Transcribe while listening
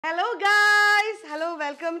Hello guys, hello,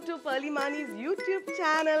 welcome to Pearle Maaney's YouTube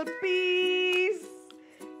channel. Peace.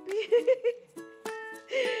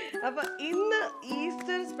 അപ്പോൾ ഇന്ന്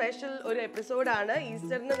Easter special ഒരു എപ്പിസോഡാണ്.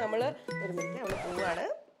 ഈസ്റ്ററിന് നമ്മൾ ഒരു മിനിറ്റ് അവൾ പോവാണ്.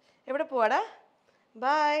 എവിടെ പോവാടാ?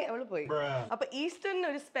 ബൈ, അവൾ പോയി. അപ്പോൾ ഈസ്റ്ററിന്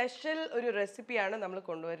ഒരു സ്പെഷ്യൽ ഒരു റെസിപ്പിയാണ് നമ്മൾ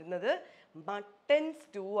കൊണ്ടുവരുന്നത്. മട്ടൺ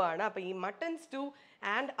സ്റ്റൂ ആണ്. അപ്പോൾ ഈ മട്ടൺ സ്റ്റൂ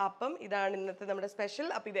ആൻഡ് അപ്പം ഇതാണ് ഇന്നത്തെ നമ്മുടെ സ്പെഷ്യൽ.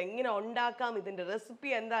 അപ്പോൾ ഇതെങ്ങനെ ഉണ്ടാക്കാം, ഇതിൻ്റെ റെസിപ്പി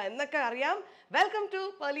എന്താ എന്നൊക്കെ അറിയാം. Welcome to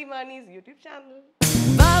Pearle Maaney's YouTube channel.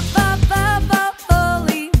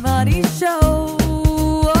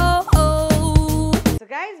 So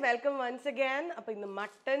guys, welcome once again. അപ്പോൾ ഇന്ന്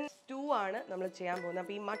മട്ടൺ സ്റ്റൂ ആണ് നമ്മൾ ചെയ്യാൻ പോകുന്നത്.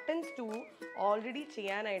 അപ്പോൾ ഈ മട്ടൺ സ്റ്റൂ ഓൾറെഡി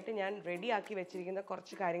ചെയ്യാനായിട്ട് ഞാൻ റെഡി ആക്കി വെച്ചിരിക്കുന്ന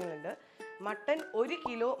കുറച്ച് കാര്യങ്ങളുണ്ട്. മട്ടൺ 1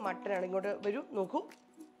 കിലോ മട്ടൺ ആണ്. ഇങ്ങോട്ട് വരൂ, നോക്കൂ.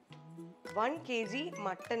 1 kg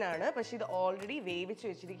മട്ടൺ ആണ്. പക്ഷെ ഇത് ഓൾറെഡി വേവിച്ച്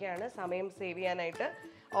വെച്ചിരിക്കുകയാണ് സമയം സേവ് ചെയ്യാനായിട്ട്.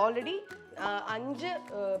 ഓൾറെഡി 5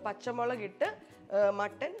 പച്ചമുളക് ഇട്ട്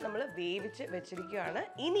മട്ടൺ നമ്മൾ വേവിച്ച് വെച്ചിരിക്കുകയാണ്.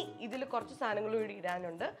 ഇനി ഇതിൽ കുറച്ച് സാധനങ്ങൾ കൂടി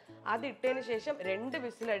ഇടാനുണ്ട്. അത് ഇട്ടതിന് ശേഷം 2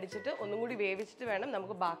 വിസിലടിച്ചിട്ട് ഒന്നും കൂടി വേവിച്ചിട്ട് വേണം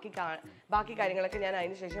നമുക്ക് ബാക്കി കാര്യങ്ങളൊക്കെ ഞാൻ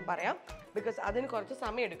അതിന് ശേഷം പറയാം. ബിക്കോസ് അതിന് കുറച്ച്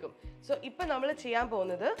സമയം എടുക്കും. സോ ഇപ്പം നമ്മൾ ചെയ്യാൻ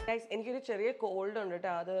പോകുന്നത്, എനിക്കൊരു ചെറിയ കോൾഡ് ഉണ്ട്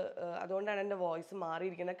കേട്ടോ. അതുകൊണ്ടാണ് എൻ്റെ വോയിസ്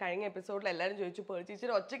മാറിയിരിക്കുന്നത്. കഴിഞ്ഞ എപ്പിസോഡിൽ എല്ലാവരും ചോദിച്ചു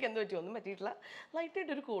ചേച്ചിയുടെ ഒച്ചയ്ക്ക് എന്ത് പറ്റി? ഒന്നും പറ്റിയിട്ടില്ല,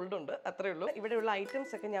 ലൈറ്റായിട്ടൊരു കോൾഡ് ഉണ്ട്, അത്രയേ ഉള്ളൂ. ഇവിടെയുള്ള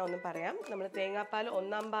ഐറ്റംസ് ഒക്കെ ഞാൻ ഒന്ന് പറയാം. നമ്മൾ തേങ്ങാപ്പാൽ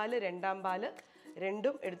 1-ാം പാല് 2-ാം പാല്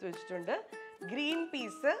രണ്ടും എടുത്തു വെച്ചിട്ടുണ്ട്. ഗ്രീൻ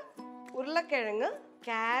പീസ്, ഉരുളക്കിഴങ്ങ്,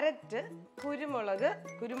 ക്യാരറ്റ്,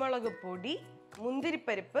 കുരുമുളക് പൊടി,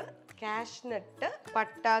 മുന്തിരിപ്പരിപ്പ്, കാഷ്നട്ട്,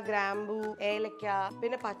 പട്ട, ഗ്രാമ്പൂ, ഏലക്ക,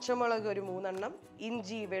 പിന്നെ പച്ചമുളക് ഒരു 3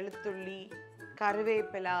 ഇഞ്ചി, വെളുത്തുള്ളി,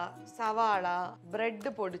 കറിവേപ്പില, സവാള,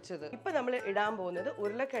 ബ്രെഡ് പൊടിച്ചത്. ഇപ്പൊ നമ്മൾ ഇടാൻ പോകുന്നത്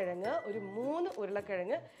ഉരുളക്കിഴങ്ങ്, ഒരു 3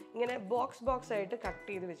 ഉരുളക്കിഴങ്ങ് ഇങ്ങനെ ബോക്സ് ആയിട്ട് കട്ട്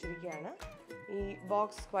ചെയ്ത് വെച്ചിരിക്കുകയാണ്. ഈ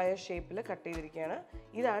ബോക്സ് സ്ക്വയർ ഷേപ്പിൽ കട്ട് ചെയ്തിരിക്കുകയാണ്.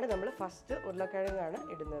 ഇതാണ് നമ്മൾ ഫസ്റ്റ് ഉരുളക്കിഴങ്ങാണ്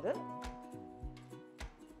ഇടുന്നത്.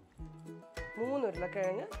 3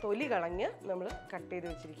 ഉരുളക്കിഴങ്ങ് തൊലി കളഞ്ഞ് നമ്മൾ കട്ട് ചെയ്ത്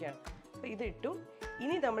വെച്ചിരിക്കുകയാണ്. അപ്പോൾ ഇത് ഇട്ടു.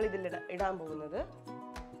 ഇനി നമ്മൾ ഇതിൽ ഇടാൻ പോകുന്നത്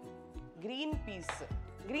ഗ്രീൻ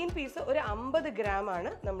പീസ് ഒരു 50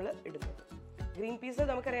 ഗ്രാമാണ് നമ്മൾ ഇടുന്നത്. ഗ്രീൻ പീസ്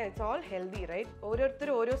നമുക്കറിയാം, ഇറ്റ്സ് ഓൾ ഹെൽത്തി, റൈറ്റ്?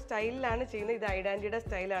 ഓരോരുത്തരും ഓരോ സ്റ്റൈലിലാണ് ചെയ്യുന്നത്. ഇത് ഐഡാൻറ്റിയുടെ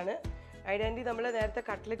സ്റ്റൈലാണ്. ഐഡാൻറ്റി നമ്മൾ നേരത്തെ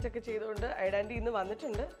കട്ട്ലറ്റ് ഒക്കെ ചെയ്തുകൊണ്ട് ഐഡാൻറ്റി ഇന്ന്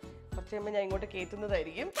വന്നിട്ടുണ്ട്. കുറച്ച് കഴിയുമ്പോൾ ഞാൻ ഇങ്ങോട്ട്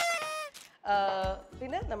കയറ്റുന്നതായിരിക്കും.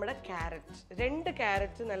 പിന്നെ നമ്മുടെ ക്യാരറ്റ്, 2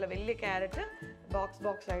 ക്യാരറ്റ്, നല്ല വലിയ ക്യാരറ്റ്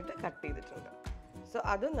ബോക്സ് ആയിട്ട് കട്ട് ചെയ്തിട്ടുണ്ട്. സോ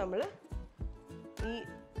അതും നമ്മൾ ഈ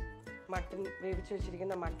മട്ടൺ വേവിച്ച്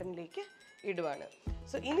വെച്ചിരിക്കുന്ന മട്ടണിലേക്ക് ഇടുവാണ്.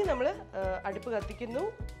 സോ ഇനി നമ്മൾ അടുപ്പ് കത്തിക്കുന്നു.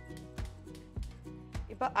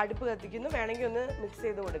 ഇപ്പം അടുപ്പ് കത്തിക്കുന്നു. വേണമെങ്കിൽ ഒന്ന് മിക്സ്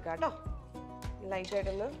ചെയ്ത് കൊടുക്കുക കേട്ടോ.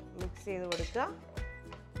 ലൈറ്റായിട്ടൊന്ന് മിക്സ് ചെയ്ത് കൊടുക്കുക.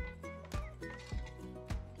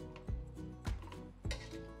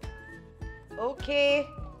 ഓക്കേ,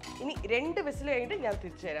 ഇനി 2 വിസിൽ കഴിഞ്ഞിട്ട് ഞാൻ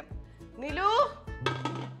തിരിച്ചു തരാം. നിലു,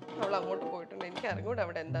 അവൾ അങ്ങോട്ട് പോയിട്ടുണ്ട്. എനിക്ക് അറിഞ്ഞൂടെ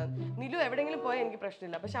അവിടെ എന്താ. നിലു എവിടെയെങ്കിലും പോയാൽ എനിക്ക്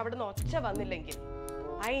പ്രശ്നമില്ല. പക്ഷെ അവിടെ നിന്ന് ഒച്ച വന്നില്ലെങ്കിൽ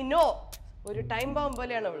ഐ നോ, ഒരു ടൈം ബോംബ്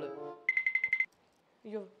പോലെയാണ് അവള്.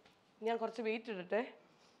 അയ്യോ, ഞാൻ കുറച്ച് വെയിറ്റ് ഇടട്ടെ.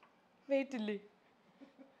 വെയിറ്റ് ഇല്ലേ?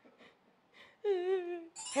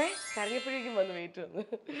 കരഞ്ഞപ്പോഴേക്കും വന്ന് വെയിറ്റ് വന്നു.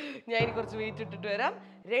 ഞാൻ ഇനി കുറച്ച് വെയിറ്റ് ഇട്ടിട്ട് വരാം.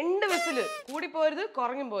 2 വിസില്, കൂടി പോരുത്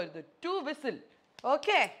കുറഞ്ഞും പോരുത്. 2 വിസിൽ.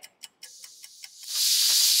 ഓക്കെ,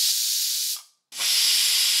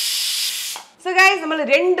 സോ ഗൈസ്, നമ്മൾ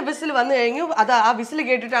 2 വിസിൽ വന്നു കഴിഞ്ഞു. അത് ആ വിസിൽ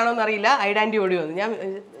കേട്ടിട്ടാണോ എന്നറിയില്ല, ഐഡാൻറ്റി ഓടി വന്നു.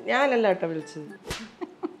 ഞാനല്ല കേട്ടോ വിളിച്ചത്,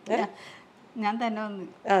 ഞാൻ തന്നെ വന്നു.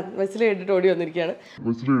 വിസിൽ കേട്ടിട്ട് ഓടി വന്നിരിക്കുകയാണ്.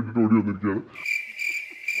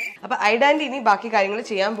 അപ്പോൾ ഐഡാൻറ്റി ഇനി ബാക്കി കാര്യങ്ങൾ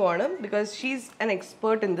ചെയ്യാൻ പോവാണ്. Because she's an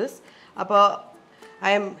expert in this. അപ്പോൾ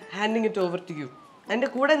I am handing it over to you. എൻ്റെ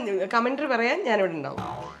കൂടെ കമൻറ്ററി പറയാൻ ഞാനിവിടെ ഉണ്ടാവും.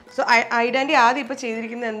 സോ ഐഡാൻറ്റി ആദ്യം ഇപ്പോൾ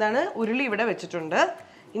ചെയ്തിരിക്കുന്നത് എന്താണ്? ഉരുളി ഇവിടെ വെച്ചിട്ടുണ്ട്.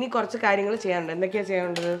 ഇനി കുറച്ച് കാര്യങ്ങൾ ചെയ്യാനുണ്ട്. എന്തൊക്കെയാണ്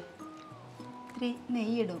ചെയ്യാനുള്ളത്?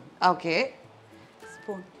 നെയ്യിടും. Okay,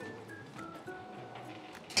 spoon.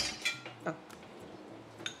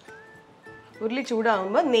 ഉരുളി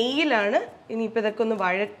ചൂടാകുമ്പോൾ നെയ്യിലാണ് ഇനിയിപ്പോൾ ഇതൊക്കെ ഒന്ന്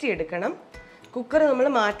വഴറ്റിയെടുക്കണം. കുക്കർ നമ്മൾ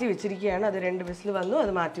മാറ്റി വെച്ചിരിക്കുകയാണ്. അത് 2 വിസിൽ വന്നു,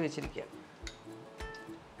 അത് മാറ്റി വെച്ചിരിക്കുക.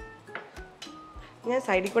 ഞാൻ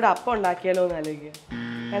സൈഡിൽ കൂടെ അപ്പം ഉണ്ടാക്കിയാലോ എന്ന് ആലോചിക്കുക.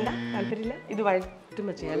 വേണ്ട, താല്പര്യമില്ല. ഇത്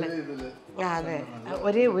വഴറ്റുമ്പോൾ ചെയ്യാം അല്ലേ?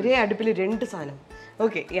 അതെ, ഒരേ അടുപ്പിൽ 2 സാധനം.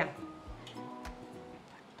 ഓക്കെ, യാ.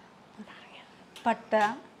 പട്ട,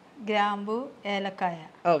 ഗ്രാമ്പു, ഏലക്കായ.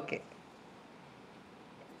 ഓക്കെ,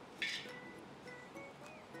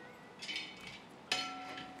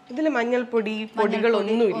 ഇതിൽ മഞ്ഞൾപ്പൊടി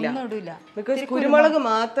പൊടികളൊന്നുമില്ല. ബിക്കോസ് കുരുമുളക്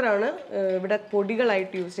മാത്രമാണ് ഇവിടെ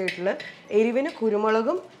പൊടികളായിട്ട് യൂസ് ചെയ്തിട്ടുള്ളത്. എരിവിന്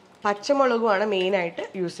കുരുമുളകും പച്ചമുളകുമാണ് മെയിനായിട്ട്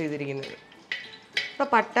യൂസ് ചെയ്തിരിക്കുന്നത്. അപ്പോൾ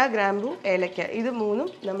പട്ട, ഗ്രാമ്പു, ഏലക്ക, ഇത്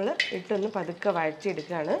 3ഉം നമ്മൾ ഇട്ടൊന്ന് പതുക്കെ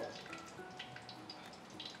വഴറ്റിയെടുക്കുകയാണ്.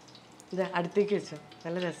 ഇത് അടുത്തേക്ക് വെച്ചോ,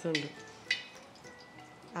 നല്ല രസമുണ്ട്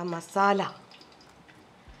ആ മസാല.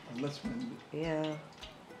 Yeah.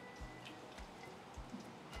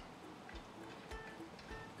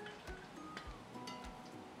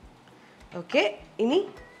 Okay, ini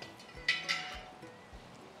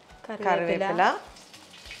കറിവേപ്പില,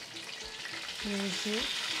 ഇഞ്ചി,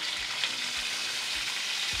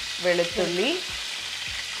 വെളുത്തുള്ളി,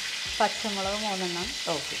 പച്ചമുളക് 3 എണ്ണം.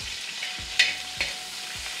 ഓക്കെ.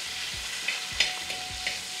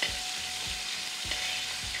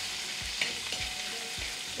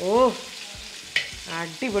 ഓ,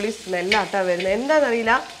 അടിപൊളി സ്മെല്ലാട്ടാ വരുന്നത്.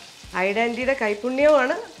 എന്താണെന്നറിയില്ല, ഐഡൻറ്റിറ്റിയുടെ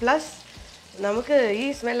കൈപുണ്യമാണ്. പ്ലസ് നമുക്ക് ഈ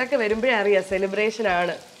സ്മെല്ലൊക്കെ വരുമ്പോഴേ അറിയാം സെലിബ്രേഷൻ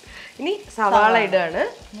ആണ്. ഇനി സവാള ഇടുകയാണ്.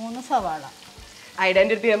 3 സവാള.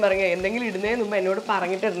 ഐഡൻറ്റിറ്റി ഞാൻ പറഞ്ഞ എന്തെങ്കിലും ഇടുന്നതിന് മുമ്പ് എന്നോട്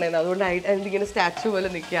പറഞ്ഞിട്ടുണ്ടായിരുന്നു. അതുകൊണ്ട് ഐഡൻറ്റിറ്റി ഇങ്ങനെ സ്റ്റാച്ചു പോലെ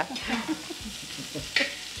നിൽക്കുക.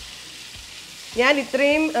 ഞാൻ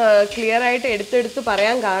ഇത്രയും ക്ലിയർ ആയിട്ട് എടുത്തെടുത്ത്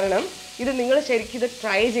പറയാൻ കാരണം ഇത് നിങ്ങൾ ശരിക്കും ഇത്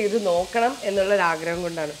ട്രൈ ചെയ്ത് നോക്കണം എന്നുള്ളൊരാഗ്രഹം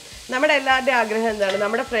കൊണ്ടാണ്. നമ്മുടെ എല്ലാവരുടെയും ആഗ്രഹം എന്താണ്?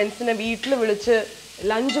 നമ്മുടെ ഫ്രണ്ട്സിനെ വീട്ടിൽ വിളിച്ച്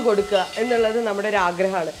ലഞ്ച് കൊടുക്കുക എന്നുള്ളത് നമ്മുടെ ഒരു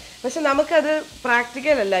ആഗ്രഹമാണ്. പക്ഷെ നമുക്കത്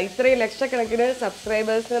പ്രാക്ടിക്കൽ അല്ല. ഇത്രയും ലക്ഷക്കണക്കിന്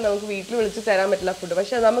സബ്സ്ക്രൈബേഴ്സിനെ നമുക്ക് വീട്ടിൽ വിളിച്ച് തരാൻ പറ്റില്ല ഫുഡ്.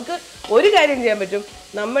 പക്ഷെ നമുക്ക് ഒരു കാര്യം ചെയ്യാൻ പറ്റും.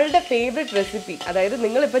 നമ്മളുടെ ഫേവറേറ്റ് റെസിപ്പി, അതായത്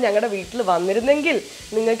നിങ്ങളിപ്പോൾ ഞങ്ങളുടെ വീട്ടിൽ വന്നിരുന്നെങ്കിൽ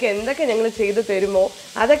നിങ്ങൾക്ക് എന്തൊക്കെ ഞങ്ങൾ ചെയ്ത് തരുമോ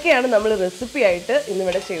അതൊക്കെയാണ് നമ്മൾ റെസിപ്പി ആയിട്ട്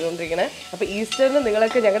ഇന്നിവിടെ ചെയ്തുകൊണ്ടിരിക്കുന്നത്. അപ്പോൾ ഈസ്റ്ററിന്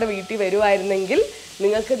നിങ്ങളൊക്കെ ഞങ്ങളുടെ വീട്ടിൽ വരുമായിരുന്നെങ്കിൽ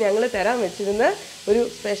നിങ്ങൾക്ക് ഞങ്ങൾ തരാൻ വെച്ചിരുന്ന ഒരു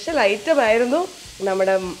സ്പെഷ്യൽ ഐറ്റം ആയിരുന്നു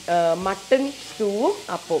നമ്മുടെ മട്ടൺ സ്റ്റൂവും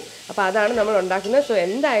അപ്പവും. അപ്പോൾ അതാണ് നമ്മൾ ഉണ്ടാക്കുന്നത്. സോ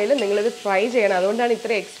എന്തായാലും നിങ്ങളിത് ട്രൈ ചെയ്യണം. അതുകൊണ്ടാണ്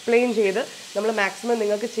ഇത്ര എക്സ്പ്ലെയിൻ ചെയ്ത് നമ്മൾ മാക്സിമം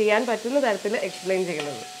നിങ്ങൾക്ക് ചെയ്യാൻ പറ്റുന്ന തരത്തിൽ എക്സ്പ്ലെയിൻ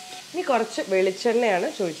ചെയ്യുന്നത്. ഇനി കുറച്ച് വെളിച്ചെണ്ണയാണ്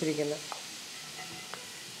ചോദിച്ചിരിക്കുന്നത്.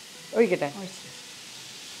 ഒഴിക്കട്ടെ?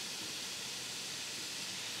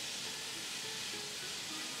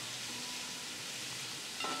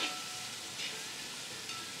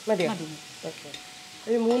 മതിയോ? ഓക്കെ.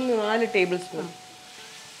 ഒരു 3-4 ടേബിൾ സ്പൂൺ.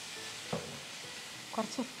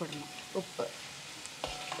 കുറച്ച് ഉപ്പ് ഇടണം. ഉപ്പ്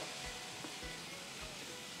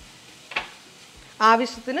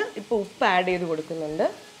ആവശ്യത്തിന് ഇപ്പോൾ ഉപ്പ് ആഡ് ചെയ്ത് കൊടുക്കുന്നുണ്ട്.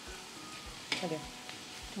 അതെ,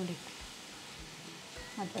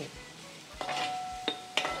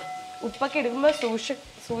 ഉപ്പൊക്കെ എടുക്കുമ്പോൾ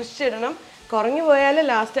സൂക്ഷിച്ചിടണം. കുറഞ്ഞു പോയാൽ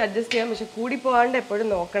ലാസ്റ്റ് അഡ്ജസ്റ്റ് ചെയ്യാം. പക്ഷെ കൂടി പോകാണ്ട് എപ്പോഴും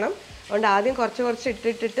നോക്കണം. അതുകൊണ്ട് ആദ്യം കുറച്ച്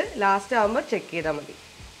ഇട്ടിട്ട് ലാസ്റ്റ് ആകുമ്പോൾ ചെക്ക് ചെയ്താൽ മതി.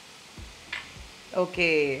 ഓക്കെ.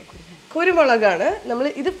 കുരുമുളകാണ് നമ്മൾ,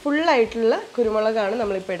 ഇത് ഫുള്ളായിട്ടുള്ള കുരുമുളകാണ്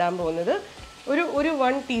നമ്മളിപ്പോൾ ഇടാൻ പോകുന്നത്. ഒരു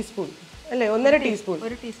 1 ടീസ്പൂൺ അല്ലേ? 1.5 ടീസ്പൂൺ.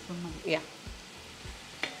 1 ടീസ്പൂൺ മതി. യാ,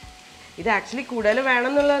 ഇത് ആക്ച്വലി കൂടുതൽ വേണം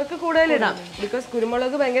എന്നുള്ളവർക്ക് കൂടുതൽ ഇടാം. ബിക്കോസ്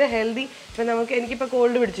കുരുമുളക് ഭയങ്കര ഹെൽത്തി. ഇപ്പം എനിക്കിപ്പോൾ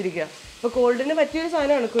കോൾഡ് പിടിച്ചിരിക്കുക. ഇപ്പോൾ കോൾഡിന് പറ്റിയൊരു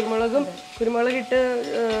സാധനമാണ് കുരുമുളകിട്ട്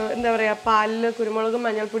എന്താ പറയുക, പാലിൽ കുരുമുളകും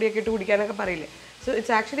മഞ്ഞൾപ്പൊടിയൊക്കെ ഇട്ട് കുടിക്കാനൊക്കെ പറയില്ലേ. സോ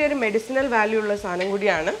ഇറ്റ്സ് ആക്ച്വലി ഒരു മെഡിസിനൽ വാല്യൂ ഉള്ള സാധനം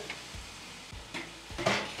കൂടിയാണ്.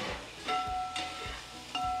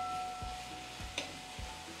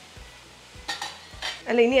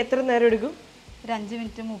 അല്ല, ഇനി എത്ര നേരം എടുക്കും? ഒരു 5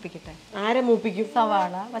 മിനിറ്റ് മൂപ്പിക്കട്ടെ. ആരെ മൂപ്പിക്കും?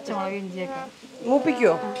 സവാള, പച്ചമുളക്, ഇഞ്ചിയൊക്കെ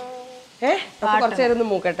മൂപ്പിക്കുവോ? അപ്പൊ കുറച്ചു നേരം ഒന്ന്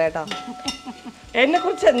മൂക്കട്ടെ കേട്ടോ. എന്നെ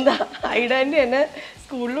കുറിച്ച് എന്താ ഐഡാൻറ്റി എന്നെ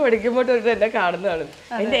സ്കൂളിൽ പഠിക്കുമ്പോൾ എന്നെ കാണുന്നതാണ്.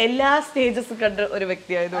 എൻ്റെ എല്ലാ സ്റ്റേജസ് കണ്ട ഒരു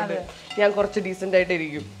വ്യക്തി ആയതുകൊണ്ട് ഞാൻ കുറച്ച് ഡീസൻ്റ് ആയിട്ട്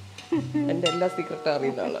ഇരിക്കും. എൻ്റെ എല്ലാ സീക്രട്ടും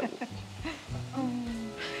അറിയുന്ന ആളാണ്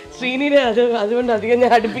ശ്രീനിനെ. അതുകൊണ്ട് അധികം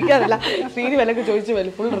ഞാൻ അടുപ്പിക്കാറില്ല. ശ്രീനി വിലക്ക്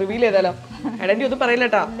ചോദിച്ചു ഫുൾ റിവീൽ ചെയ്താലോ? ഐഡാൻറ്റി ഒന്നും പറയില്ല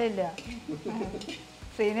കേട്ടോ.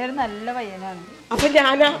 ശ്രീനി നല്ല പയ്യനാണ്. അപ്പൊ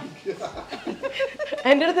ഞാനാ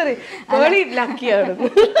എൻ്റെ അടുത്ത് പേളി ലക്കിയാണ്.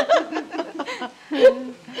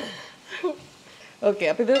 ഓക്കെ,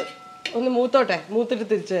 അപ്പൊ ഇത് ഒന്ന് മൂത്തോട്ടെ. മൂത്തിട്ട്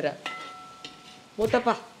തിരിച്ചു തരാം. മൂത്തപ്പ.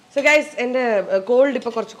 സോ ഗൈസ്, എൻ്റെ കോൾഡ്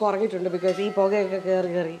ഇപ്പോൾ കുറച്ച് കുറഞ്ഞിട്ടുണ്ട്. ബിക്കോസ് ഈ പുകയൊക്കെ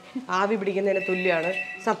കയറി ആവി പിടിക്കുന്നതിന് തുല്യമാണ്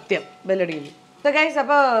സത്യം ബെല്ലടിക്കുന്നു. സോ ഗൈസ്,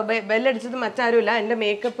 അപ്പോൾ ബെല്ലടിച്ചത് മറ്റാരുമില്ല, എൻ്റെ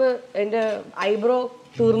മേക്കപ്പ്, എൻ്റെ ഐബ്രോ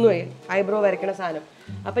തീർന്നു പോയി. ഐബ്രോ വരയ്ക്കണ സാധനം.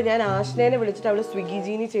 അപ്പം ഞാൻ ആഷ്നേനെ വിളിച്ചിട്ട് അവൾ സ്വിഗ്ഗി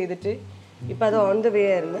ജീനി ചെയ്തിട്ട് ഇപ്പം അത് ഓൺ ദ വേ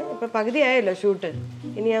ആയിരുന്നു. ഇപ്പം പകുതി ആയല്ലോ ഷൂട്ട്.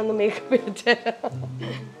 ഇനി ഞാൻ ഒന്ന് മേക്കപ്പ് വെച്ചുതരാം.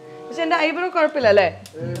 പക്ഷെ എൻ്റെ ഐബ്രോ കുഴപ്പമില്ല അല്ലേ?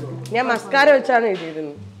 ഞാൻ മസ്കാര വെച്ചാണ്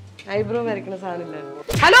എഴുതിയിരുന്നു. ഐബ്രോ വരയ്ക്കണ സാധനമില്ലായിരുന്നു.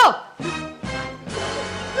 ഹലോ,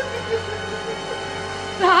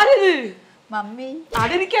 ആരിത്? മമ്മി.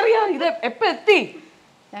 അതെനിക്കറിയാം. ഇത് എപ്പോൾ എത്തി?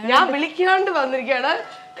 ഞാൻ വിളിക്കാണ്ട് വന്നിരിക്കുകയാണ്.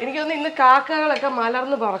 എനിക്കൊന്ന് ഇന്ന് കാക്കകളൊക്കെ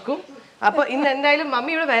മലർന്ന് പറക്കും. അപ്പോൾ ഇന്ന് എന്തായാലും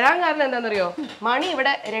മമ്മി ഇവിടെ വരാൻ കാരണം എന്താണെന്നറിയോ? മണി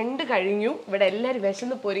ഇവിടെ 2 കഴിഞ്ഞു. ഇവിടെ എല്ലാവരും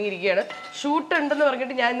വിശന്ന് പൊരിഞ്ഞിരിക്കുകയാണ്. ഷൂട്ട് ഉണ്ടെന്ന്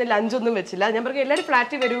പറഞ്ഞിട്ട് ഞാൻ ഇന്ന് ലഞ്ചൊന്നും വെച്ചില്ല. ഞാൻ പറഞ്ഞു എല്ലാവരും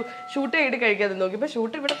ഫ്ലാറ്റിൽ വരൂ, ഷൂട്ട് ചെയ്ത് കഴിക്കാതെ നോക്കി. ഇപ്പോൾ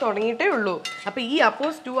ഷൂട്ട് ഇവിടെ തുടങ്ങിയിട്ടേ ഉള്ളൂ. അപ്പോൾ ഈ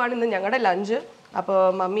അപ്പം സ്റ്റൂ ആണ് ഇന്ന് ഞങ്ങളുടെ ലഞ്ച്. അപ്പോൾ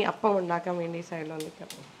മമ്മി അപ്പം ഉണ്ടാക്കാൻ വേണ്ടി സൈഡിൽ വന്നിരിക്കാം.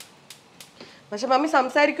 പക്ഷെ മമ്മി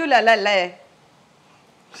സംസാരിക്കൂല അല്ലേ?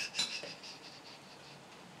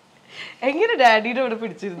 എങ്ങനെ ഡാഡിയുടെ ഇവിടെ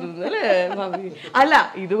പിടിച്ചിരുന്നു അല്ലേ മമ്മി? അല്ല,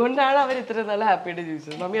 ഇതുകൊണ്ടാണ് അവർ ഇത്ര നല്ല ഹാപ്പിയായിട്ട്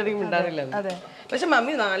ജീവിച്ചത്. മമ്മി അധികം മിണ്ടാറില്ല. പക്ഷെ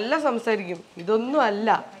മമ്മി നല്ല സംസാരിക്കും. ഇതൊന്നും അല്ല.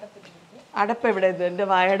 അടപ്പ് എവിടെ? എൻ്റെ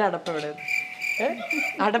വായയുടെ അടപ്പ് എവിടെ?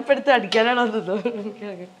 അടപ്പെടുത്ത് അടിക്കാനാണോ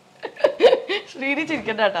ശ്രീനി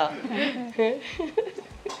ചിരിക്കണ്ടാട്ടാ.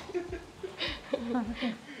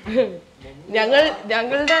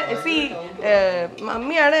 ഞങ്ങളുടെ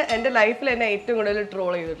മമ്മിയാണ് എൻ്റെ ലൈഫിൽ എന്നെ ഏറ്റവും കൂടുതൽ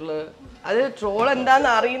ട്രോൾ ചെയ്തിട്ടുള്ളത്. അത് ട്രോൾ എന്താന്ന്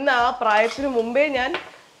അറിയുന്ന ആ പ്രായത്തിന് മുമ്പേ ഞാൻ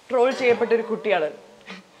ട്രോൾ ചെയ്യപ്പെട്ട ഒരു കുട്ടിയാണ്.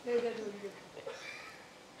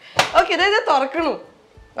 ഓക്കെ, ഇത് തുറക്കണു.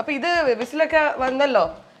 അപ്പൊ ഇത് വിസിലൊക്കെ വന്നല്ലോ.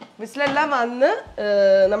 വിസിലെല്ലാം വന്ന്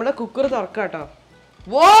നമ്മുടെ കുക്കർ തുറക്കാം കേട്ടോ.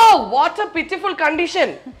 വോ, വാട്ട് എ പിറ്റിഫുൾ കണ്ടീഷൻ.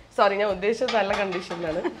 സോറി, ഞാൻ ഉദ്ദേശിച്ചത് നല്ല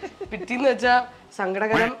കണ്ടീഷനിലാണ്. പിറ്റി എന്ന് വെച്ചാൽ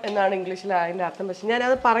സങ്കടകരം എന്നാണ് ഇംഗ്ലീഷിൽ അതിൻ്റെ അർത്ഥം. പക്ഷെ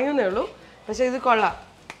ഞാനത് പറയുന്നേ ഉള്ളൂ. പക്ഷെ ഇത് കൊള്ളാം,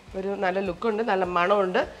 ഒരു നല്ല ലുക്കുണ്ട്, നല്ല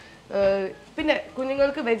മണമുണ്ട്. പിന്നെ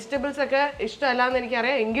കുഞ്ഞുങ്ങൾക്ക് വെജിറ്റബിൾസ് ഒക്കെ ഇഷ്ടമല്ല എന്ന്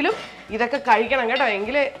എനിക്കറിയാം. എങ്കിലും ഇതൊക്കെ കഴിക്കണം കേട്ടോ,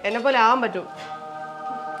 എങ്കിലേ എന്നെ പോലെ ആവാൻ പറ്റും.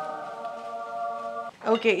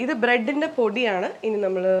 ഓക്കെ, ഇത് ബ്രെഡിന്റെ പൊടിയാണ്. ഇനി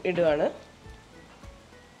നമ്മൾ ഇടുകയാണ്.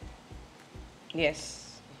 യെസ്,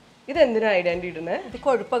 ഇതെന്തിനാ ഐഡന്റി ഇടുന്നത്? ഇത്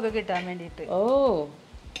കൊഴുപ്പൊക്കെ കിട്ടാൻ വേണ്ടിയിട്ട്. ഓ,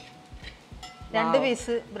 2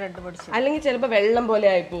 പീസ് ബ്രെഡ് പൊടിച്ചു. അല്ലെങ്കിൽ ചിലപ്പോ വെള്ളം പോലെ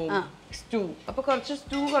ആയിപ്പോവും സ്റ്റൂ. അപ്പൊ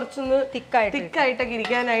കുറച്ചൊന്ന് തിക്കായിട്ടൊക്കെ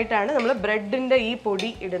ഇരിക്കാനായിട്ടാണ് നമ്മൾ ബ്രെഡിന്റെ ഈ പൊടി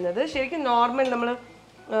ഇടുന്നത്. ശരിക്കും നോർമൽ നമ്മൾ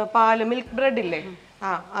പാല് മിൽക്ക് ബ്രെഡ് ഇല്ലേ,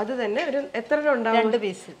 അത് തന്നെ ഒരു എത്ര ഉണ്ടാവും? 2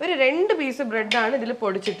 പീസ്. ഒരു 2 പീസ് ബ്രെഡാണ് ഇതിൽ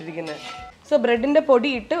പൊടിച്ചിട്ടിരിക്കുന്നത്. സോ ബ്രെഡിന്റെ പൊടി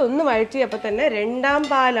ഇട്ട് ഒന്ന് വഴറ്റിയപ്പോൾ തന്നെ 2ാം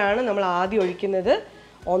പാലാണ് നമ്മൾ ആദ്യം ഒഴിക്കുന്നത്.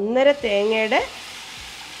 1.5 തേങ്ങയുടെ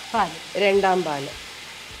പാല്, 2ാം പാല്.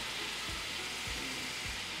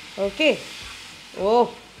 ഓക്കെ, ഓ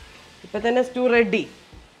ഇപ്പൊ തന്നെ സ്റ്റൂ റെഡി.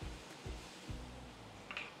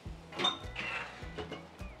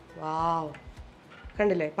 വാവ്,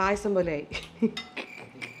 കണ്ടില്ലേ, പായസം പോലെ ആയി.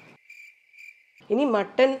 ഇനി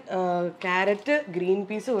മട്ടൻ, ക്യാരറ്റ്, ഗ്രീൻ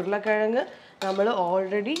പീസ്, ഉരുളക്കിഴങ്ങ് നമ്മൾ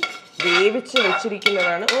ഓൾറെഡി വേവിച്ച്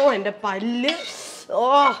വെച്ചിരിക്കുന്നതാണ്. ഓ എൻ്റെ പല്ല്, ഓ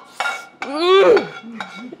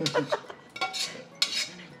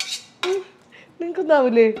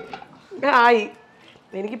നിങ്ങൾക്കൊന്നാവില്ലേ? ആയി.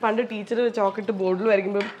 എനിക്ക് പണ്ട് ടീച്ചർ ചോക്ലേറ്റ് ബോർഡിൽ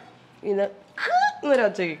വരയ്ക്കുമ്പം ഇത് എന്നൊരു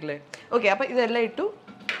ഒച്ച കേൾക്കില്ലേ? ഓക്കെ, അപ്പം ഇതെല്ലാം ഇട്ടു.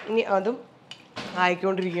 ഇനി അതും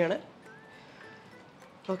ആയിക്കൊണ്ടിരിക്കുകയാണ്.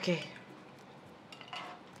 ഓക്കെ,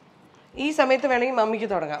 ഈ സമയത്ത് വേണമെങ്കിൽ മമ്മിക്ക്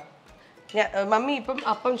തുടങ്ങാം. മമ്മി ഇപ്പം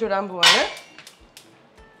അപ്പം ചുടാൻ പോവാണ്.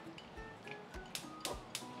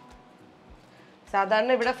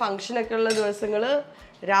 സാധാരണ ഇവിടെ ഫംഗ്ഷനൊക്കെ ഉള്ള ദിവസങ്ങൾ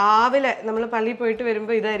രാവിലെ നമ്മൾ പള്ളിയിൽ പോയിട്ട്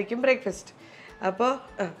വരുമ്പോൾ ഇതായിരിക്കും ബ്രേക്ക്ഫാസ്റ്റ്. അപ്പോൾ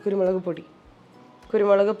കുരുമുളക്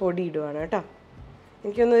പൊടി ഇടുവാണ് കേട്ടോ.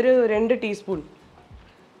 എനിക്കൊന്നൊരു 2 ടീസ്പൂൺ,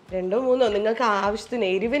 2 3 നിങ്ങൾക്ക് ആവശ്യത്തിന്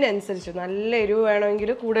എരിവിനനുസരിച്ച്. നല്ല എരിവ്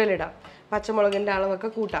വേണമെങ്കിൽ കൂടുതലിടാം. പച്ചമുളകിൻ്റെ അളവൊക്കെ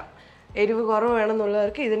കൂട്ടാം. എരിവ് കുറവ്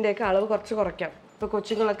വേണമെന്നുള്ളവർക്ക് ഇതിൻ്റെയൊക്കെ അളവ് കുറച്ച് കുറയ്ക്കാം. ഇപ്പോൾ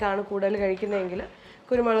കൊച്ചുങ്ങളൊക്കെ ആണ് കൂടുതൽ കഴിക്കുന്നതെങ്കിൽ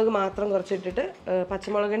കുരുമുളക് മാത്രം കുറച്ചിട്ടിട്ട്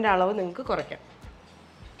പച്ചമുളകിൻ്റെ അളവ് നിങ്ങൾക്ക് കുറയ്ക്കാം.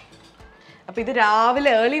 അപ്പോൾ ഇത് രാവിലെ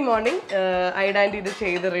ഏർലി മോർണിംഗ് ഐഡാൻറ്റി ഇത്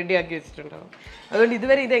ചെയ്ത് റെഡിയാക്കി വെച്ചിട്ടുണ്ടാവും. അതുകൊണ്ട്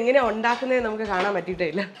ഇതുവരെ ഇതെങ്ങനെയാണ് ഉണ്ടാക്കുന്നത് നമുക്ക് കാണാൻ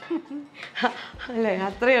പറ്റിയിട്ടില്ല അല്ലേ.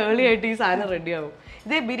 അത്രയും ഏർലി ആയിട്ട് ഈ സാധനം റെഡിയാവും.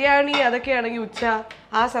 ഇതേ ബിരിയാണി അതൊക്കെ ആണെങ്കിൽ ഉച്ച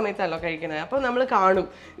ആ സമയത്തല്ലോ കഴിക്കുന്നത്. അപ്പോൾ നമ്മൾ കാണും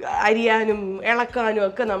അരിയാനും ഇളക്കാനും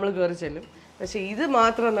ഒക്കെ നമ്മൾ കയറി ചെല്ലും. പക്ഷെ ഇത്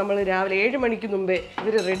മാത്രം നമ്മൾ രാവിലെ 7 മണിക്ക് മുമ്പേ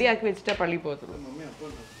ഇവർ റെഡിയാക്കി വെച്ചിട്ടാണ് പള്ളിയിൽ പോകത്തുള്ളൂ.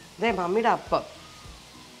 അതെ, മമ്മിയുടെ അപ്പം.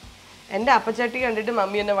 എൻ്റെ അപ്പച്ചട്ടി കണ്ടിട്ട്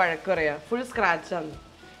മമ്മി എന്നെ വഴക്ക് പറയാം, ഫുൾ സ്ക്രാച്ചാണ്.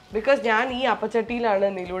 ബിക്കോസ് ഞാൻ ഈ അപ്പച്ചട്ടിയിലാണ്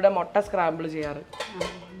നീലൂടെ മുട്ട സ്ക്രാമ്പിൾ ചെയ്യാറ്.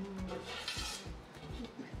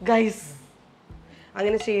 ഗൈസ്,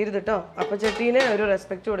 അങ്ങനെ ചെയ്യരുത് കേട്ടോ. അപ്പച്ചട്ടീനെ ഒരു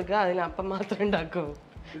റെസ്പെക്ട് കൊടുക്കുക. അതിന് അപ്പം മാത്രം ഉണ്ടാക്കൂ.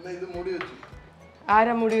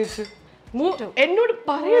 ആരാ മൂടി വെച്ചു? എന്നോട്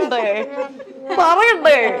പറയണ്ടേ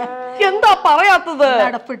എന്താ പറയാത്തത്?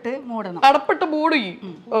 അടപ്പിട്ട് മൂടി.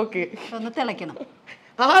 ഓക്കെ, ഒന്ന് തിളയ്ക്കണം.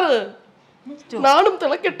 നാടും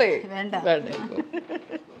തിളക്കട്ടെ. വേണ്ട.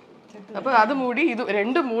 അപ്പൊ അത് മൂടി, ഇത്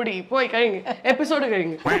 2 മൂടി. പോയി കഴിഞ്ഞു, എപ്പിസോഡ്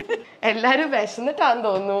കഴിഞ്ഞു. എല്ലാരും വിശന്നിട്ടാന്ന്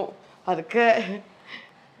തോന്നുന്നു. അതൊക്കെ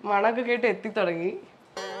മണൊക്കെ കേട്ട് എത്തി തുടങ്ങി.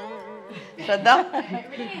 ശ്രദ്ധ,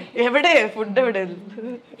 എവിടെ ഫുഡ്? എവിടെ?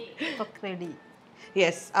 റെഡി.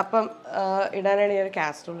 യെസ്, അപ്പം ഇടാനാണ് ഞാൻ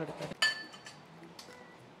കാസ്ട്രോൾ എടുത്തത്.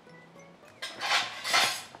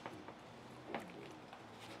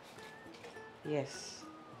 Yes,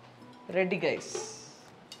 ready guys.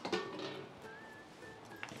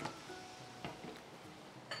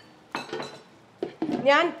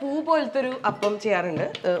 ഞാൻ പൂ പോലത്തെ ഒരു അപ്പം ചെയ്യാറുണ്ട്.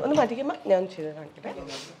 ഒന്ന് മാറ്റിക്കുമ്പോൾ ഞാൻ ചെയ്ത് കാണിക്കട്ടെ.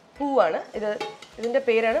 പൂവാണ് ഇത്. ഇതിൻ്റെ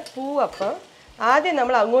പേരാണ് പൂവപ്പം. ആദ്യം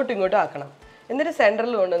നമ്മൾ അങ്ങോട്ടും ഇങ്ങോട്ടും ആക്കണം. എന്നിട്ട്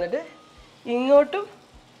സെൻറ്ററിൽ കൊണ്ടുവന്നിട്ട് ഇങ്ങോട്ടും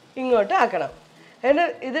ആക്കണം.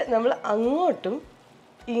 എന്നിട്ട് ഇത് നമ്മൾ അങ്ങോട്ടും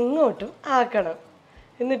ഇങ്ങോട്ടും ആക്കണം.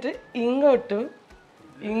 എന്നിട്ട് ഇങ്ങോട്ടും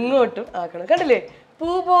ആക്കണം. കണ്ടില്ലേ, പൂ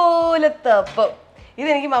പോലത്തെ അപ്പം.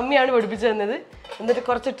 ഇതെനിക്ക് മമ്മിയാണ് പഠിപ്പിച്ചു തന്നത്. എന്നിട്ട്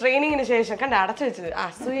കുറച്ച് ട്രെയിനിങ്ങിന് ശേഷം കണ്ട അടച്ചു വെച്ചത്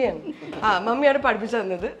അസൂയാണ്. മമ്മിയാണ് പഠിപ്പിച്ചു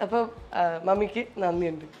തന്നത്. അപ്പം മമ്മിക്ക്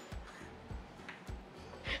നന്ദിയുണ്ട്.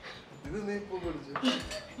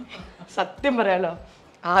 സത്യം പറയാലോ,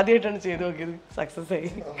 ആദ്യമായിട്ടാണ് ചെയ്ത് നോക്കിയത്, സക്സസ് ആയി.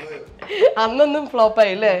 അന്നൊന്നും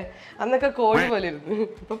ഫ്ലോപ്പായി അല്ലേ? അന്നൊക്കെ കോഴി പോലെ ഇരുന്നു,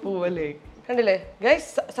 ഇപ്പൊ പൂവല്ലേ. കണ്ടില്ലേ ഗൈസ്,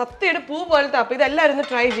 സത്യമായിട്ട് പൂ പോലത്തെ അപ്പം. ഇതെല്ലാവരും ഒന്ന്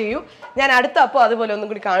ട്രൈ ചെയ്യൂ. ഞാൻ അടുത്ത അപ്പം അതുപോലെ ഒന്നും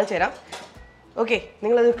കൂടി കാണിച്ചു തരാം. ഓക്കെ,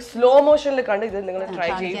 നിങ്ങളത് സ്ലോ മോഷനിൽ കണ്ട് ഇത് നിങ്ങൾ ട്രൈ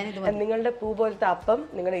ചെയ്യും. നിങ്ങളുടെ പൂ പോലത്തെ അപ്പം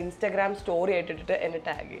നിങ്ങളുടെ ഇൻസ്റ്റാഗ്രാം സ്റ്റോറി ആയിട്ടിട്ട് എന്നെ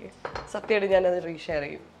ടാഗ് ചെയ്യും. സത്യമായിട്ട് ഞാനത് റീഷെയർ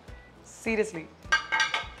ചെയ്യും. സീരിയസ്ലി,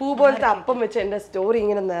 പൂ പോലത്തെ അപ്പം വെച്ച് എൻ്റെ സ്റ്റോറി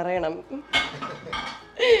ഇങ്ങനെ നിറയണം.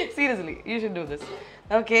 Seriously, you should do this.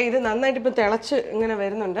 Okay, ഇത് നന്നായിട്ട് ഇപ്പം തിളച്ച് ഇങ്ങനെ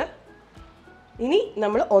വരുന്നുണ്ട്. ഇനി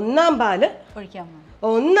നമ്മൾ ഒന്നാം പാല് ഒഴിക്കാം.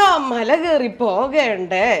 ഒന്നാം മല കയറി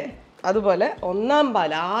പോകണ്ടേ, അതുപോലെ ഒന്നാം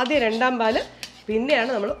പാല്, ആദ്യം രണ്ടാം പാല്, പിന്നെയാണ്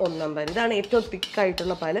നമ്മൾ ഒന്നാം പാല്. ഇതാണ് ഏറ്റവും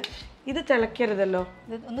തിക്കായിട്ടുള്ള പാല്. ഇത് തിളക്കരുതല്ലോ,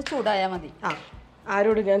 ഒന്ന് ചൂടായാൽ മതി. ആ,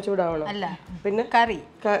 ആരോട് ഞാൻ ചൂടാവണം? അല്ല, പിന്നെ കറി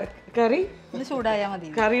കറി ഒന്ന് ചൂടായാൽ മതി.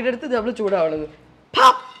 കറിയുടെ അടുത്ത് നമ്മൾ ചൂടാവണം.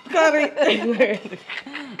 കറി.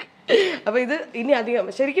 അപ്പൊ ഇത് ഇനി അധികം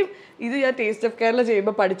ശരിക്കും ഇത് ഞാൻ ടേസ്റ്റ് ഓഫ് കേരള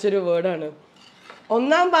ചെയ്യുമ്പോൾ പഠിച്ചൊരു വേർഡാണ്.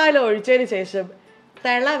 ഒന്നാം പാല് ഒഴിച്ചതിന് ശേഷം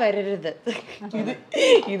തിള വരരുത്.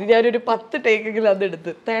 ഇത് ഞാനൊരു 10 ടേക്കെങ്കിലും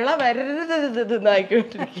അതെടുത്ത് തിള വരരുത്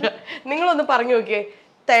എന്നായിക്കൊണ്ടിരിക്കുക. നിങ്ങളൊന്ന് പറഞ്ഞു നോക്കിയേ,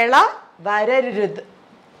 തിള വരരുത്,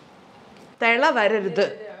 തിള വരരുത്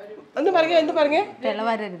ഒന്ന് പറഞ്ഞേ. എന്ത് പറഞ്ഞേ? തിള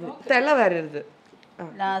വരരുത്, തിള വരരുത്.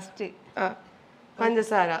 ലാസ്റ്റ്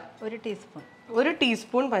പഞ്ചസാര 1 ടീസ്പൂൺ, 1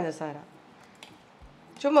 ടീസ്പൂൺ പഞ്ചസാര.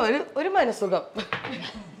 ചുമ്മാ ഒരു മനസുഖം.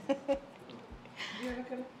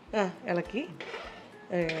 ഇളക്കി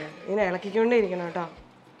ഇങ്ങനെ ഇളക്കിക്കൊണ്ടേ ഇരിക്കണം കേട്ടോ.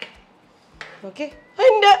 ഓക്കെ,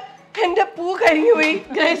 എൻ്റെ പൂ കഴിഞ്ഞു പോയി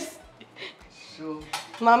ഗൈസ്.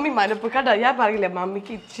 മമ്മി മനപ്പുക്കാട്ടോ, ഞാൻ പറയില്ല,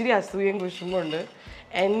 മമ്മിക്ക് ഇച്ചിരി അസൂയം കുശുമ്പുണ്ട്.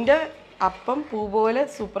 എൻ്റെ അപ്പം പൂ പോലെ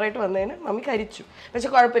സൂപ്പറായിട്ട് വന്നതിന് മമ്മി കരിച്ചു. പക്ഷെ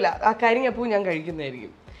കുഴപ്പമില്ല, ആ കരിഞ്ഞ പൂ ഞാൻ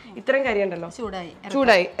കഴിക്കുന്നതായിരിക്കും. ഇത്രയും കരിയുണ്ടല്ലോ,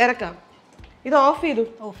 ചൂടായി ഇറക്കാം. ഇത് ഓഫ്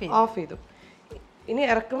ചെയ്തു. ഇനി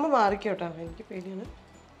ഇറക്കുമ്പോൾ മാറിക്കോട്ടോ, എനിക്ക് പേടിയാണ്.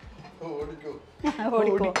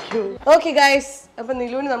 ഓക്കെ ഗൈസ്, അപ്പൊ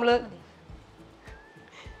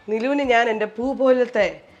നിലുവിന് ഞാൻ എൻ്റെ പൂ പോലത്തെ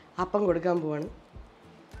അപ്പം കൊടുക്കാൻ പോവാണ്.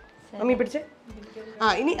 മമ്മി പിടിച്ചേ.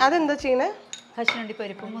 ഇനി അതെന്താ ചെയ്യണേ? കശുവണ്ടി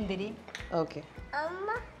പരിപ്പും മുന്തിരി. ഓക്കെ,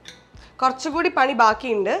 കുറച്ചുകൂടി പണി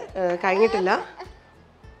ബാക്കിയുണ്ട്, കഴിഞ്ഞിട്ടില്ല.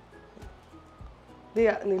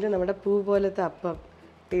 നിലു നമ്മുടെ പൂ പോലത്തെ അപ്പം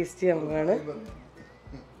ടേസ്റ്റ് ചെയ്യാൻ പോവാണ്.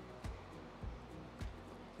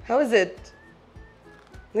 How is it?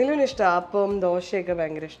 നിലുവിന് ഇഷ്ടമാണ്, അപ്പം ദോശയൊക്കെ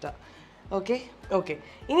ഭയങ്കര ഇഷ്ടമാണ്. ഓക്കെ,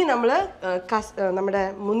 ഇനി നമ്മൾ നമ്മുടെ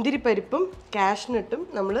മുന്തിരിപ്പരിപ്പും കാഷ്നട്ടും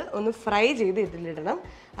നമ്മൾ ഒന്ന് ഫ്രൈ ചെയ്ത് ഇതിലിടണം.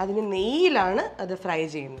 അതിന് നെയ്യിലാണ് അത് ഫ്രൈ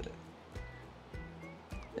ചെയ്യുന്നത്.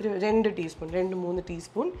 ഒരു 2-3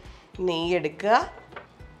 ടീസ്പൂൺ നെയ്യ് എടുക്കുക.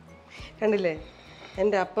 കണ്ടില്ലേ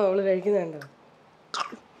എൻ്റെ അപ്പം അവള് കഴിക്കുന്നുണ്ടോ?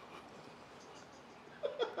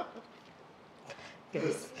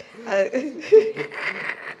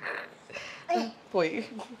 പോയി,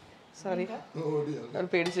 സോറി, അവൾ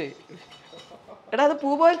പേടിച്ചു. എടാ, അത് പൂ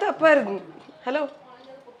പോലത്തെ അപ്പമായിരുന്നു. ഹലോ,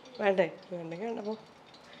 വേണ്ടപ്പോ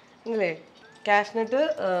ഇല്ലേ, കാഷ്നട്ട്,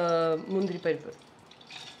 മുന്തിരിപ്പരിപ്പ്.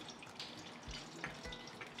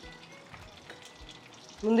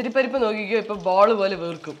 മുന്തിരിപ്പരിപ്പ് നോക്കിക്കോ, ഇപ്പൊ ബോള് പോലെ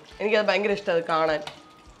വീർക്കും. എനിക്കത് ഭയങ്കര ഇഷ്ടം അത് കാണാൻ.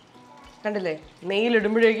 കണ്ടില്ലേ,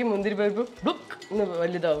 നെയ്യിലിടുമ്പോഴേക്കും മുന്തിരിപ്പരിപ്പ് ഇന്ന്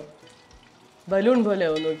വലുതാവും, ബലൂൺ പോലെ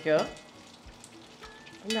ആവും. നോക്കിയോ,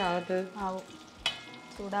 എന്താകത്ത്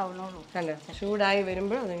കണ്ട, ചൂടായി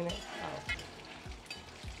വരുമ്പോൾ അതിങ്ങനെ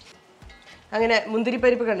അങ്ങനെ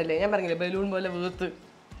മുന്തിരിപ്പരിപ്പ് കണ്ടില്ലേ, ഞാൻ പറഞ്ഞില്ലേ ബലൂൺ പോലെ വീർത്ത്.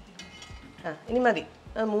 ഇനി മതി,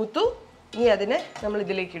 മൂത്തു. ഇനി അതിനെ നമ്മൾ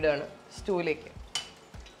ഇതിലേക്ക് ഇടുകയാണ്, സ്റ്റൂവിലേക്ക്.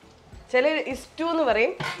 ചിലർ ഇസ്റ്റു എന്ന്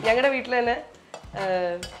പറയും, ഞങ്ങളുടെ വീട്ടിൽ തന്നെ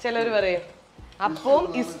ചിലർ പറയും അപ്പവും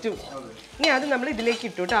ഇസ്റ്റു. ഇനി അത് നമ്മൾ ഇതിലേക്ക്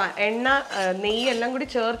ഇട്ടു കേട്ടോ. എണ്ണ, നെയ്യ് എല്ലാം കൂടി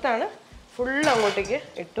ചേർത്താണ് ഫുള്ള് അങ്ങോട്ടേക്ക്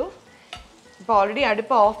ഇട്ടു. ഇപ്പോൾ ഓൾറെഡി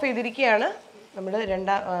അടുപ്പ് ഓഫ് ചെയ്തിരിക്കുകയാണ്. നമ്മൾ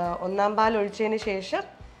ഒന്നാം പാൽ ഒഴിച്ചതിന് ശേഷം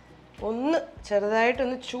ഒന്ന്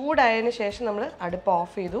ചെറുതായിട്ടൊന്ന് ചൂടായതിന് ശേഷം നമ്മൾ അടുപ്പ്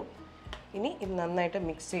ഓഫ് ചെയ്തു. ഇനി ഇത് നന്നായിട്ട്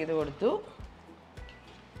മിക്സ് ചെയ്ത് കൊടുത്തു.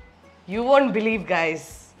 യു വോണ്ട് ബിലീവ് ഗൈസ്,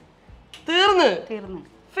 തീർന്നു.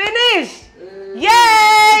 Finish.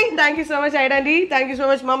 യേയ്! Thank you so much ഐഡാൻറ്റി, thank you so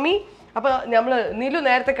much mummy. അപ്പോൾ നമ്മൾ നിലു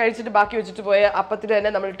നേരത്തെ കഴിച്ചിട്ട് ബാക്കി വെച്ചിട്ട് പോയ അപ്പത്തിന്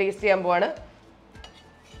തന്നെ നമ്മൾ ടേസ്റ്റ് ചെയ്യാൻ പോവാണ്.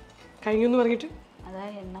 കഴിഞ്ഞു എന്ന് പറഞ്ഞിട്ട്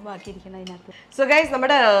സോ ഗൈസ്,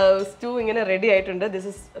 നമ്മുടെ സ്റ്റൂ ഇങ്ങനെ റെഡി ആയിട്ടുണ്ട്. ദിസ്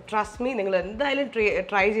ഇസ് ട്രസ്റ്റ് മീ, നിങ്ങൾ എന്തായാലും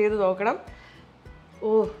ട്രൈ ചെയ്ത് നോക്കണം.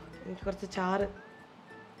 എനിക്ക് കുറച്ച് ചാറ്.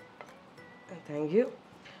 Thank you.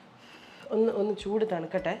 ഒന്ന് ചൂട്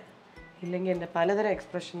തണുക്കട്ടെ, ഇല്ലെങ്കിൽ എൻ്റെ പലതരം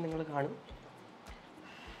എക്സ്പ്രഷൻ നിങ്ങൾ കാണും.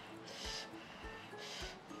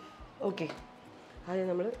 ഓക്കെ, ആദ്യം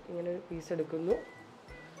നമ്മൾ ഇങ്ങനെ ഒരു പീസ് എടുക്കുന്നു.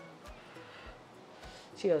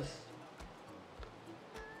 ചിയേഴ്സ്.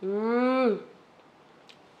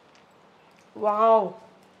 വാവ്,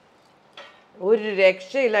 ഒരു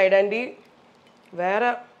രക്ഷയില്ല ഐഡൻറ്റി. വേറെ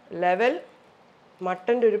ലെവൽ.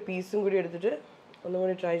 മട്ടൻ്റെ ഒരു പീസും കൂടി എടുത്തിട്ട് ഒന്നും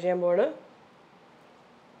കൂടി ട്രൈ ചെയ്യാൻ പോവാണ്.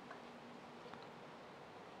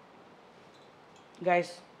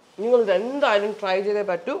 ഗൈസ്, നിങ്ങൾ എന്തായാലും ട്രൈ ചെയ്തേ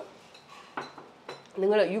പറ്റൂ.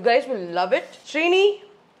 You guys will love it. Sreeni,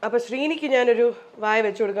 അപ്പോൾ ശ്രീനിക്ക് ഞാനൊരു വായ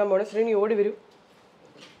വെച്ച് കൊടുക്കാൻ പോകണം. ശ്രീനി ഓടി വരൂ.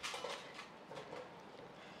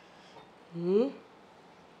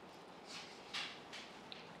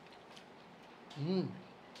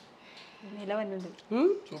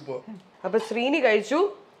 അപ്പൊ ശ്രീനി കഴിച്ചു.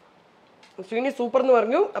 ശ്രീനി സൂപ്പർ എന്ന്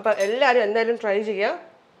പറഞ്ഞു. അപ്പൊ എല്ലാരും എന്തായാലും ട്രൈ ചെയ്യാം.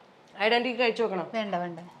 ഐഡന്റിറ്റി കഴിച്ചു നോക്കണം. വേണ്ട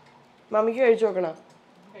വേണ്ട, മമ്മിക്ക് കഴിച്ചു നോക്കണം.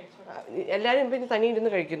 എല്ലാരും ഇപ്പൊ തനി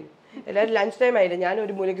ഇരുന്ന് കഴിക്കുന്നു. എല്ലാവരും ലഞ്ച് ടൈം ആയില്ല. ഞാൻ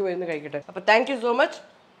ഒരു മൂലയ്ക്ക് പോയിരുന്ന് കഴിക്കട്ടെ. അപ്പൊ thank you so much.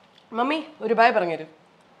 Mummy ഒരു ബൈ പറഞ്ഞുതരും.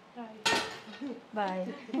 Bye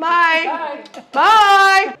bye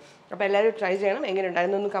bye. അപ്പൊ എല്ലാവരും ട്രൈ ചെയ്യണം. എങ്ങനെ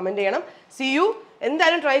ഉണ്ടായിരുന്നു ഒന്ന് കമന്റ് ചെയ്യണം. C U.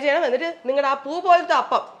 എന്തായാലും ട്രൈ ചെയ്യണം. എന്നിട്ട് നിങ്ങളുടെ ആ പൂ പോലത്തെ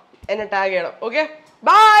അപ്പം എന്നെ ടാഗ് ചെയ്യണം. Okay,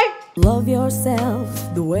 by. Love yourself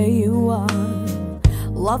the way you are.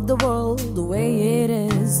 Love the world the way it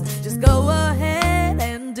is. Just go ahead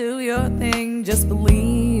and do your thing. Just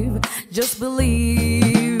believe, just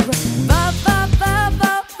believe. Ba ba ba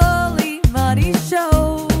ba holy Maaney show.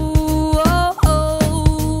 Oh,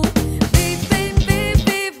 oh.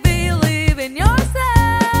 Believe in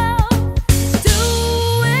yourself. Do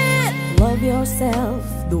it. Love yourself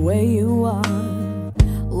the way you are.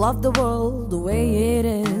 Love the world the way it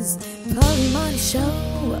is. Pearle Maaney show.